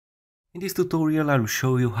In this tutorial, I will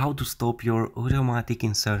show you how to stop your automatic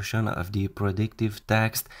insertion of the predictive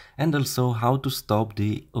text and also how to stop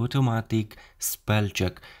the automatic spell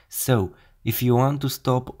check. So, if you want to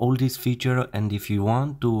stop all these features and if you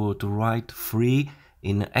want to write free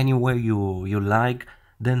in any way you like,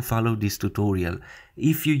 then follow this tutorial.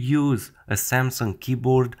 If you use a Samsung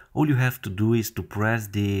keyboard, all you have to do is to press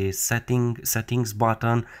the settings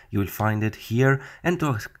button, you will find it here, and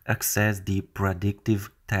to access the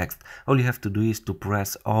predictive text. All you have to do is to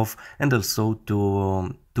press off and also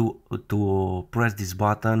to press this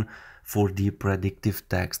button for the predictive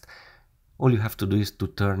text. All you have to do is to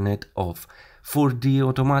turn it off. For the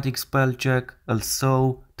automatic spell check,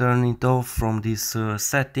 also turn it off from these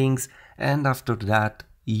settings, and after that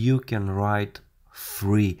you can write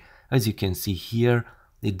free. As you can see here,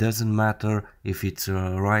 it doesn't matter if it's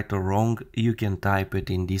right or wrong, you can type it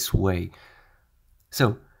in this way.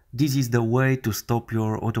 So this is the way to stop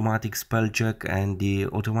your automatic spell check and the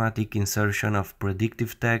automatic insertion of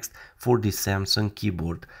predictive text for the Samsung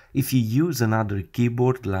keyboard. If you use another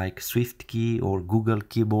keyboard like SwiftKey or Google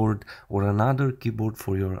keyboard or another keyboard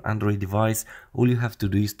for your Android device, all you have to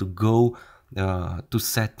do is to go to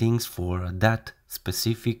settings for that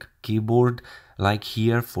specific keyboard, like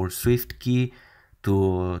here for SwiftKey,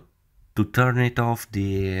 to turn it off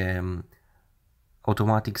the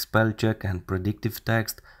automatic spell check and predictive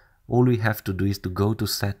text. All we have to do is to go to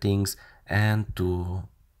settings and to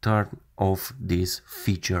turn off this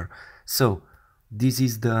feature. So this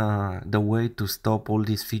is the way to stop all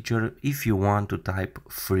this feature if you want to type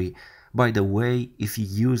free. By the way, if you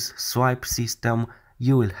use swipe system,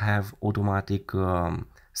 you will have automatic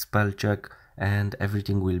spell check and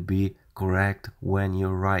everything will be correct when you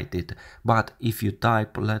write it. But if you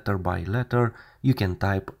type letter by letter, you can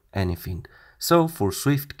type anything. So for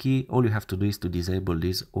SwiftKey, all you have to do is to disable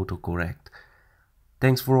this autocorrect.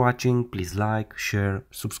 Thanks for watching, please like, share,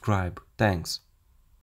 subscribe. Thanks.